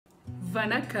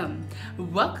Vanakkam.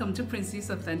 Welcome to Princy's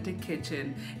Authentic Kitchen.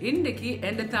 இன்னைக்கு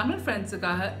என் தமிழ்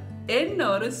ஃப்ரெண்ட்ஸுக்காக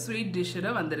ஒரு sweet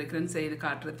டிஷ்ஷை வந்திருக்கிறேன்னு செய்து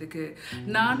காட்டுறதுக்கு.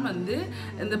 நான்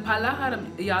இந்த பலகாரம்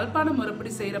யாழ்ப்பாணம்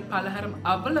முறைப்படி செய்கிற பலகாரம்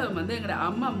அவ்வளவு எங்களோட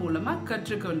அம்மா மூலமாக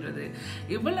கற்றுக்கொண்டது.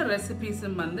 இவ்வளோ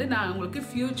ரெசிபீஸும் நான் உங்களுக்கு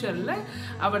ஃப்யூச்சரில்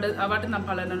அவட்ட நான்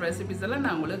பல ரெசிபீஸ் எல்லாம்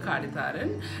நான் உங்களுக்கு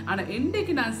காட்டித்தரேன். ஆனால்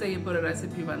இன்றைக்கு நான் செய்ய போகிற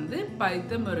ரெசிபி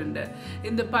பைத்தம் உருண்டை.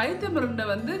 இந்த பைத்தம்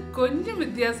உருண்டை கொஞ்சம்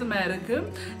வித்தியாசமாக இருக்குது.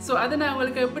 ஸோ அதை நான்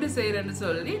உங்களுக்கு எப்படி செய்கிறேன்னு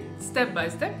சொல்லி step by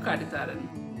step காட்டித்தரேன்.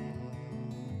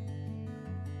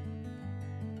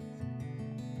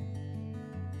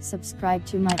 Subscribe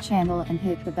to my channel and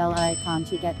hit the bell icon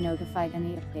to get notified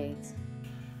any updates.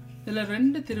 இதில்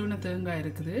 2 திருவன தேங்காய்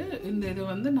இருக்குது. இந்த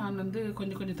இது நான்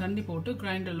கொஞ்சம் தண்ணி போட்டு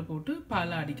கிரைண்டரில் போட்டு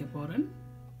பாலை அடிக்க போகிறேன்.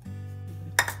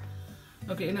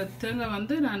 ஓகே, இந்த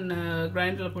தேங்காய் நான்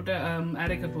கிரைண்டரில் போட்டு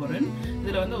அரைக்க போகிறேன்.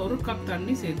 இதில் 1 கப்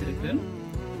தண்ணி சேர்த்துருக்கேன்.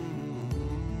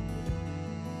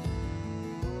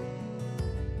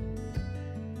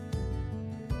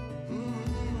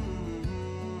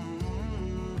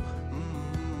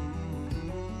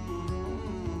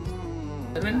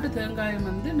 ரெண்டு தேங்காயம்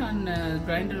நான்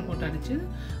கிரைண்டரில் போட்டு அடித்து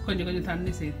கொஞ்சம்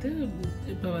தண்ணி சேர்த்து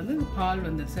இப்போ பால்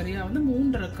சரியாக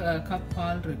 3.5 கப்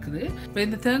பால் இருக்குது. இப்போ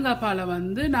இந்த தேங்காய் பாலை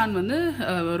நான்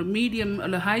ஒரு மீடியம்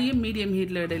இல்லை மீடியம்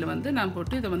ஹீட்டில் இடையில நான்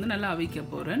போட்டு இதை நல்லா அவிக்க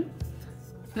போகிறேன்.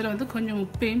 இதில் கொஞ்சம்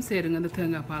உப்பையும் சேருங்க இந்த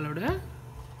தேங்காய் பாலோட.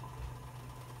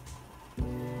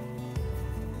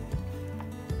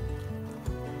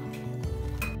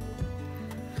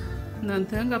 இந்த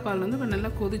தேங்காய் பால் இப்போ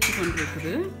நல்லா கொதிச்சு கொண்டு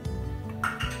இருக்குது.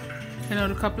 ஏன்னா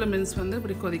ஒரு கப்பில் மினிட்ஸ்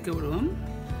இப்படி கொதிக்க விடுவோம்.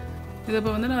 இதை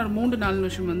இப்போ நான் ஒரு 3-4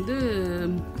 நிமிஷம்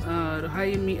ஒரு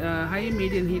ஹை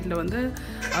மீடியம் ஹீட்டில்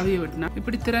அவிய விட்டுனா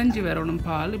இப்படி திரஞ்சி வரணும்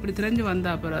பால். இப்படி திரஞ்சி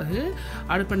வந்த பிறகு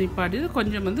அடுப்பை நிப்பாட்டி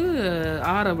கொஞ்சம்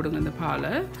ஆற விடுங்க இந்த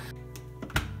பாலை.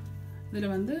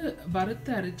 இதில்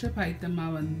வறுத்து அரைச்ச பைத்தமா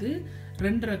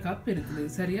 2.5 கப் இருக்குது.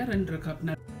 சரியா 2.5 கப்.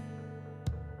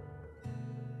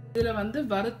 இதில்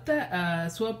வறுத்த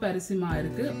சிவப்பு அரிசி மா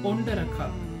இருக்கு 1.5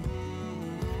 கப்.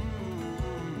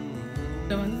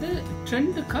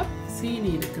 2 கப் சீனி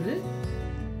இருக்குது.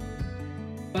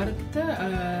 வறுத்த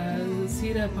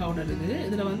சீரக பவுடர் இருக்குது.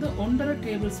 இதில் 1.5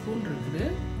 டேபிள் ஸ்பூன் இருக்குது.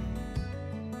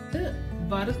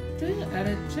 வறுத்து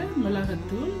அரைச்ச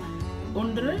மிளகாத்தூள்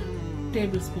 1.5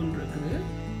 டேபிள் ஸ்பூன் இருக்குது.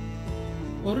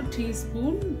 1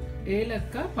 டீஸ்பூன்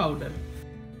ஏலக்காய் பவுடர்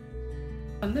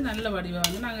நல்ல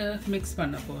வடிவாக நாங்கள் மிக்ஸ்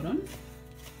பண்ண போகிறோம்.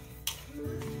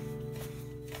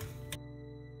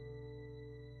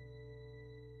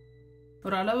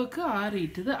 ஒரு அளவுக்கு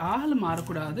ஆறிட்டுது. ஆகலும்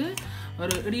மாறக்கூடாது.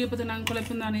 ஒரு இடியப்பத்தை நாங்கள்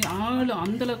குழப்பம் தானே ஆகலும்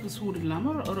அந்தளவுக்கு சூடு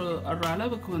இல்லாமல் ஒரு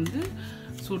அளவுக்கு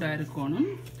சூடாக இருக்கணும்.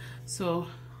 ஸோ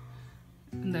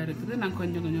இந்த இருக்குது. நான்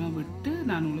கொஞ்சமாக விட்டு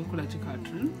நான் உங்களுக்கு குழச்சி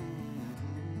காட்டுறேன்.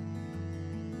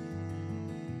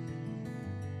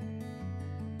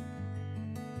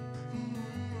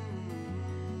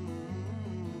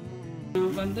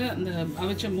 அந்த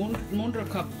அவைச்ச 3.5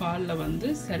 கப்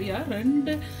பாலில் சரியாக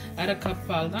 2.5 கப்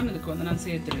பால் தான் இதுக்கு நான்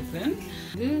சேர்த்துருக்கேன்.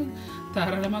 இது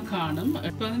தாராளமாக காணும்.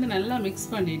 இப்போ நல்லா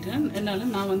மிக்ஸ் பண்ணிட்டேன். என்னால்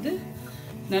நான்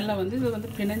நல்லா இது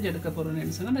பிணைஞ்சு எடுக்க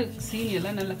போகிறேன்னு சொன்னால் அந்த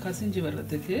சீனியெல்லாம் நல்லா கசிஞ்சு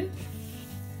வர்றதுக்கு.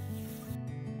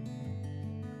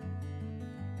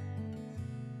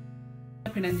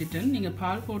 பிணைஞ்சிட்டேன். நீங்கள்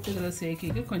பால் போட்டு இதை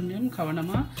சேர்க்க கொஞ்சம்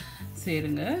கவனமாக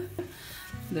சேருங்க.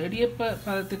 இந்த இடியப்ப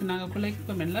பதத்துக்கு நாங்கள்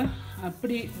குழைப்போம் இல்லை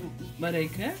அப்படி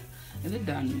வரைக்க இது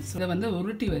டன். ஸோ இதை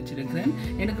உருட்டி வச்சுருக்கிறேன்.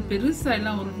 எனக்கு பெருசாக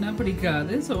எல்லாம் உருட்டினா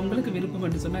பிடிக்காது. ஸோ உங்களுக்கு விருப்பம்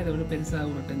பண்ணி சொன்னால் இதை விட பெருசாக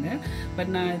உருட்டுங்க.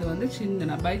 பட் நான் இது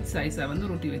சின்ன பைட் சைஸாக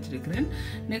உருட்டி வச்சுருக்கிறேன்.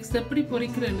 நெக்ஸ்ட் எப்படி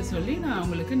பொரிக்கிறேன்னு சொல்லி நான்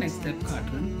உங்களுக்கு நெக்ஸ்ட் ஸ்டெப்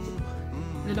காட்டுறேன்.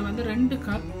 இதில் 2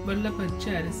 கப் வெள்ளை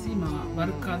பச்சை அரிசி மா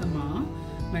வறுக்காத மா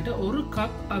மேட்ட 1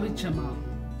 கப் அவிச்ச மா.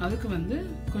 அதுக்கு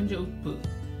கொஞ்சம் உப்பு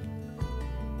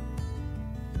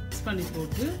பண்ணி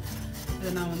போட்டு இதை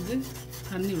நான்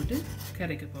தண்ணி விட்டு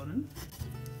கரைக்க போகிறேன்.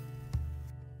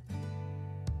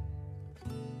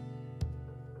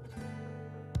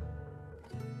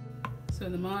 ஸோ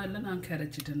இந்த மாவில் நான்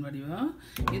கரைச்சிட்டேன் வடிவா.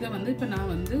 இதை இப்போ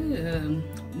நான்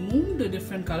 3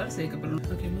 டிஃப்ரெண்ட் கலர் சேர்க்க போகிறேன்.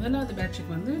 ஓகே, முதலாவது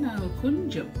பேட்சுக்கு நான்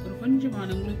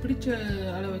கொஞ்சமான உங்களுக்கு பிடிச்ச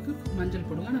அளவுக்கு மஞ்சள்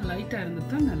போடுவேன். நான் லைட்டாக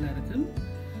இருந்தது தான் நல்லா இருக்கு.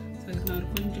 ஸோ இதுக்கு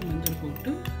நான் கொஞ்சம் மஞ்சள்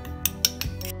போட்டு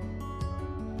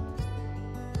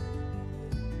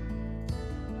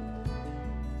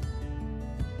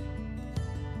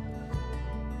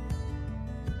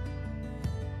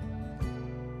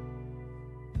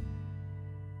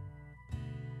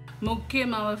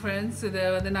முக்கியமாக ஃப்ரெண்ட்ஸ்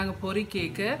இதை நாங்கள்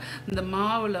பொரிக்க இந்த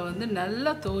மாவில்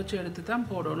நல்லா துவைச்சி எடுத்து தான்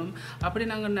போடணும். அப்படி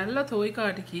நாங்கள் நல்லா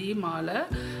துவைக்காட்டிக்கி மாலை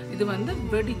இது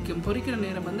வெடிக்கும். பொரிக்கிற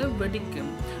நேரம்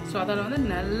வெடிக்கும். ஸோ அதில்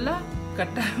நல்லா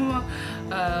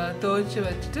கட்டாயமாக துவைச்சி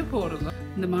வச்சுட்டு போடுங்க.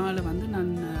 இந்த மாலை வந்து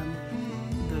நான்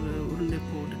இந்த உருண்டை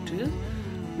போட்டுட்டு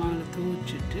மாலை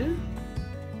துவைச்சிட்டு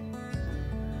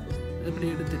இப்படி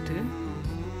எடுத்துட்டு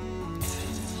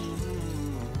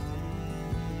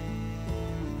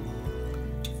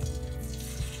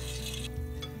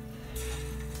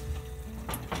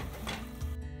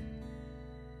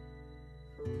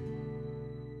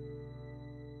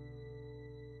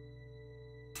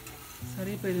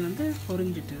சரி, இப்போ இது வந்து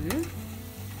பொரிஞ்சிட்டு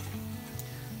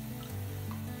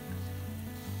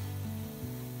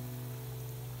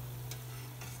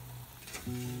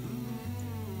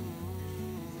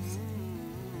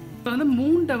இப்போ வந்து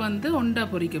மூண்டை வந்து ஒண்டா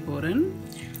பொரிக்க போகிறேன்.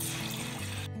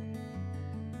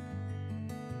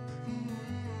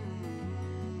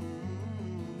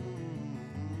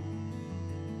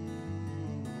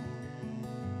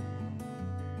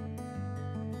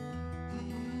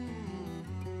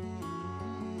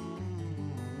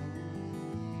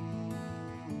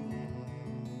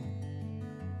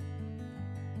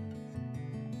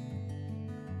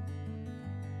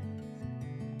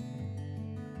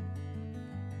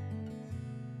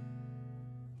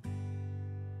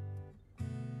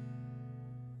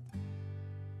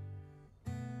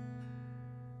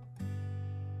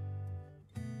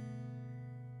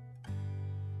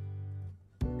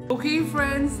 ஓகே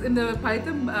ஃப்ரெண்ட்ஸ், இந்த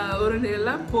பைத்தம்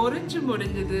உருண்டையெல்லாம் பொரிச்சு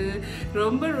முடிஞ்சது.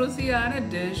 ரொம்ப ருசியான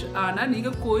டிஷ். ஆனால்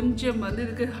நீங்கள் கொஞ்சம் வந்து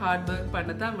இதுக்கு ஹார்ட் ஒர்க்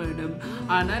பண்ண தான் வேணும்.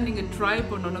 ஆனால் நீங்கள் ட்ரை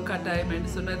பண்ணணும்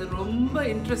கட்டாயம்னு சொன்னது. ரொம்ப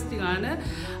இன்ட்ரெஸ்டிங்கான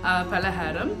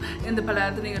பலகாரம். இந்த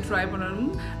பலகாரத்தை நீங்கள் ட்ரை பண்ணணும்.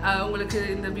 உங்களுக்கு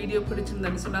இந்த வீடியோ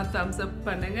பிடிச்சிருந்தான்னு சொன்னால் தம்ஸ் அப்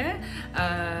பண்ணுங்கள்.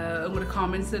 உங்களோட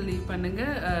காமெண்ட்ஸை லீவ்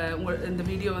பண்ணுங்கள். இந்த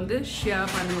வீடியோ வந்து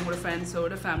ஷேர் பண்ணுங்கள் உங்களோட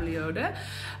ஃப்ரெண்ட்ஸோட ஃபேமிலியோட.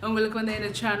 உங்களுக்கு வந்து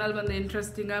இந்த சேனல் வந்து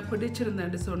இன்ட்ரெஸ்டிங்காக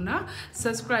பிடிச்சிருந்தேன்னு சொன்னால்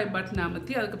சப்ஸ்கிரைப் பட்டன்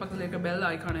அமர்த்தி அதுக்கு பக்கத்தில் இருக்க பெல்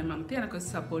ஐக்கானை அமர்த்தி எனக்கு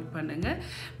சப்போர்ட் பண்ணுங்கள்.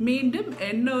 மீண்டும்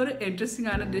இன்னொரு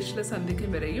இன்ட்ரெஸ்டிங்கான டிஷ்ஷில்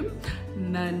சந்திக்கும் வரையும்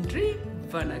நன்றி,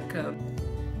 வணக்கம்.